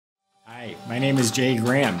My name is Jay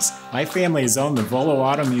Grams. My family has owned the Volo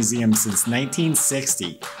Auto Museum since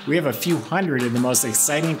 1960. We have a few hundred of the most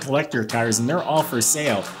exciting collector cars, and they're all for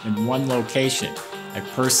sale in one location. I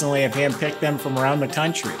personally have handpicked them from around the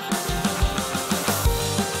country.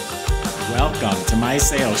 Welcome to my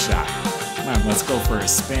sales shop. Come on, let's go for a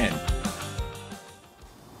spin.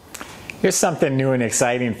 Here's something new and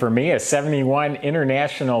exciting for me, a 71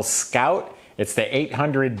 International Scout. It's the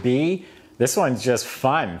 800B. This one's just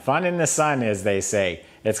fun. Fun in the sun, as they say.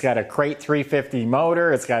 It's got a crate 350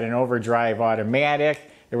 motor. It's got an overdrive automatic.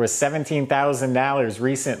 There was $17,000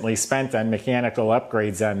 recently spent on mechanical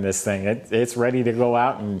upgrades on this thing. It's ready to go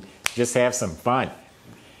out and just have some fun.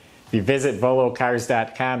 If you visit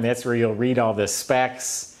volocars.com, that's where you'll read all the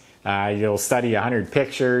specs. You'll study 100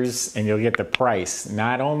 pictures, and you'll get the price.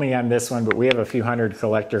 Not only on this one, but we have a few hundred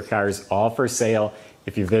collector cars all for sale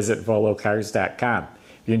if you visit volocars.com.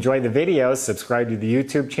 If you enjoyed the videos, subscribe to the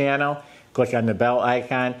YouTube channel, click on the bell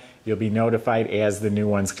icon. You'll be notified as the new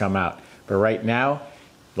ones come out. But right now,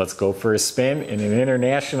 let's go for a spin in an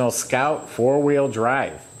International Scout four-wheel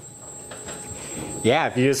drive. Yeah,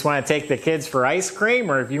 if you just want to take the kids for ice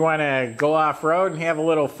cream, or if you want to go off-road and have a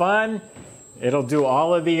little fun, it'll do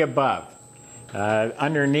all of the above.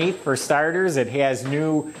 Underneath, for starters, it has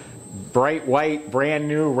new bright white, brand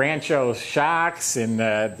new Rancho shocks and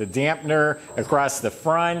the dampener across the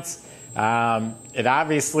front. It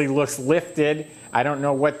obviously looks lifted. I don't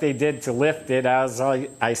know what they did to lift it. All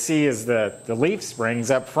I see is the leaf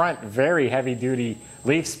springs up front, very heavy duty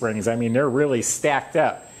leaf springs. I mean, they're really stacked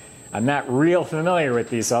up. I'm not real familiar with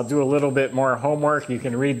these, so I'll do a little bit more homework. You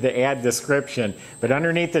can read the ad description. But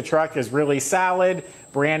underneath the truck is really solid,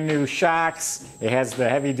 brand new shocks. It has the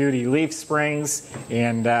heavy duty leaf springs,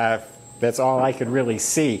 and that's all I could really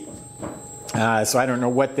see. So I don't know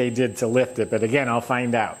what they did to lift it, but again, I'll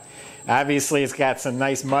find out. Obviously, it's got some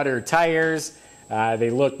nice mudder tires. They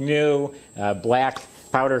look new, black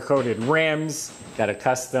powder-coated rims. Got a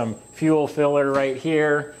custom fuel filler right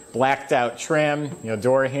here. Blacked out trim,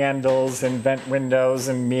 door handles and vent windows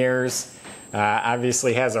and mirrors.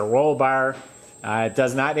 Obviously has a roll bar. It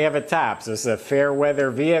does not have a top, so it's a fair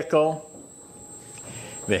weather vehicle.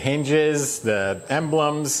 The hinges, the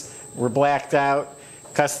emblems were blacked out.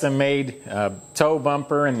 Custom made tow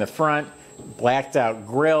bumper in the front. Blacked out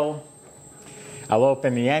grille. I'll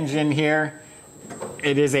open the engine here.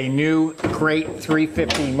 It is a new crate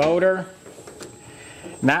 350 motor.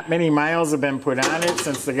 Not many miles have been put on it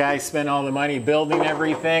since the guy spent all the money building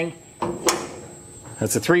everything.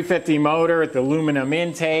 It's a 350 motor with aluminum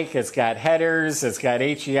intake. It's got headers. It's got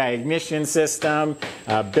HEI ignition system,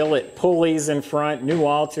 billet pulleys in front, new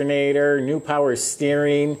alternator, new power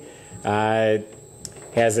steering.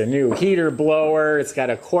 Has a new heater blower. It's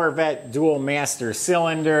got a Corvette dual master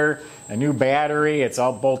cylinder, a new battery. It's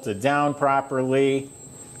all bolted down properly.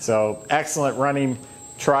 So excellent running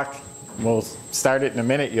truck. We'll start it in a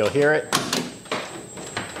minute. You'll hear it.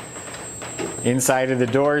 Inside of the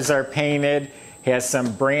doors are painted. Has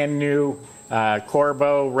some brand new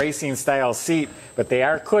Corbeau racing style seat, but they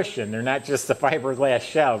are cushioned. They're not just a fiberglass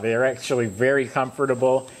shell. They're actually very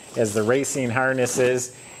comfortable as the racing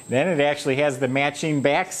harnesses. Then it actually has the matching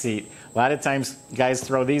back seat. A lot of times guys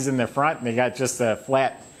throw these in the front and they got just a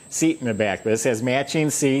flat seat in the back. But this has matching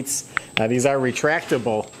seats. These are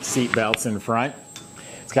retractable seat belts in front.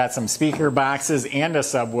 It's got some speaker boxes and a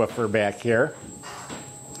subwoofer back here.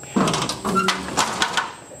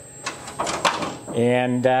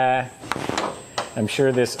 And I'm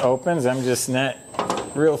sure this opens. I'm just not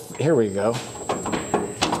real. Here we go.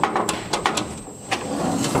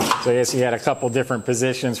 So I guess you had a couple different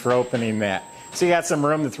positions for opening that. So you got some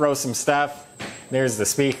room to throw some stuff. There's the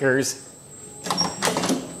speakers.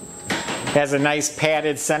 Has a nice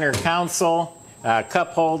padded center console,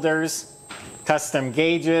 cup holders. Custom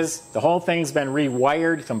gauges. The whole thing's been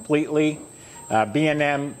rewired completely.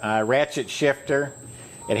 B&M ratchet shifter.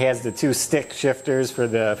 It has the two stick shifters for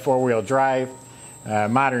the four-wheel drive.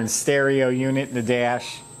 Modern stereo unit in the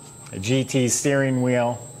dash. A GT steering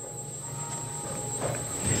wheel.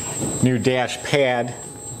 New dash pad.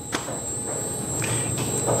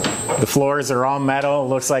 The floors are all metal. It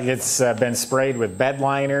looks like it's been sprayed with bed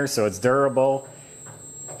liner, so it's durable.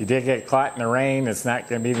 If you did get caught in the rain, it's not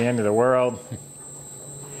going to be the end of the world.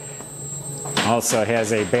 Also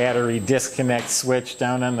has a battery disconnect switch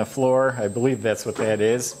down on the floor. I believe that's what that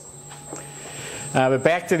is. But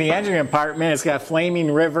back to the engine compartment. It's got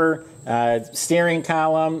Flaming River steering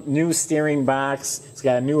column, new steering box. It's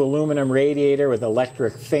got a new aluminum radiator with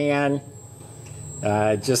electric fan.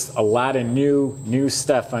 Just a lot of new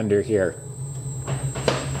stuff under here.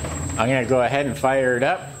 I'm going to go ahead and fire it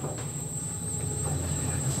up.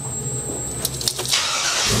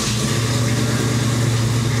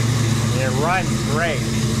 runs great.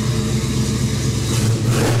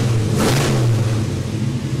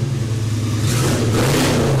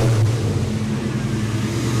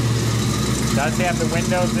 Does have the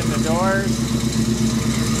windows and the doors.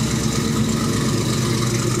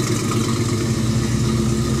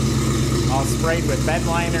 All sprayed with bed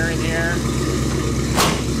liner in here.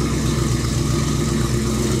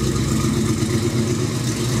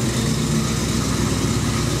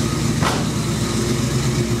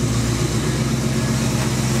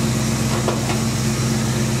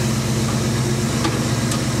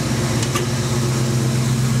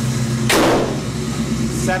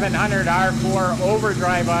 .700 R4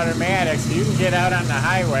 overdrive automatic, so you can get out on the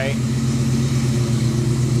highway.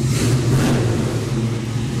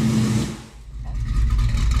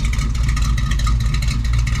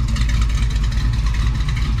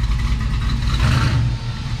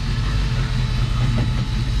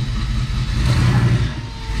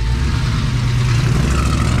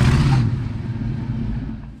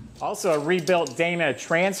 Also a rebuilt Dana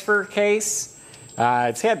transfer case.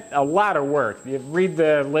 It's had a lot of work. You read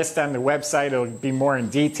the list on the website, it'll be more in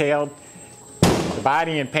detail. The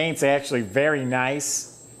body and paint's actually very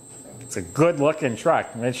nice. It's a good looking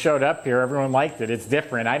truck. When it showed up here, everyone liked it. It's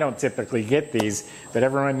different. I don't typically get these, but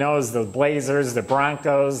everyone knows the Blazers, the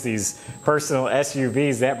Broncos, these personal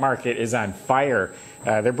SUVs, that market is on fire.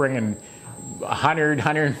 They're bringing $100,000,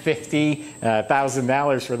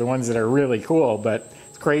 $150,000 for the ones that are really cool, but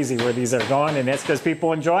crazy where these are going, and that's because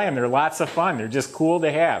people enjoy them. They're lots of fun. They're just cool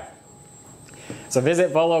to have. So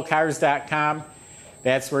visit volocars.com.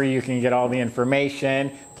 That's where you can get all the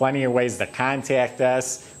information. Plenty of ways to contact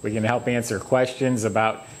us. We can help answer questions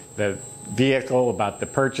about the vehicle, about the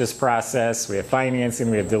purchase process. We have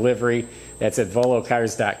financing, we have delivery. That's at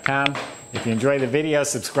volocars.com. If you enjoy the video,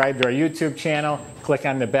 subscribe to our YouTube channel, click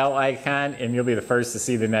on the bell icon, and you'll be the first to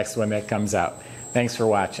see the next one that comes out. Thanks for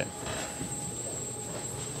watching.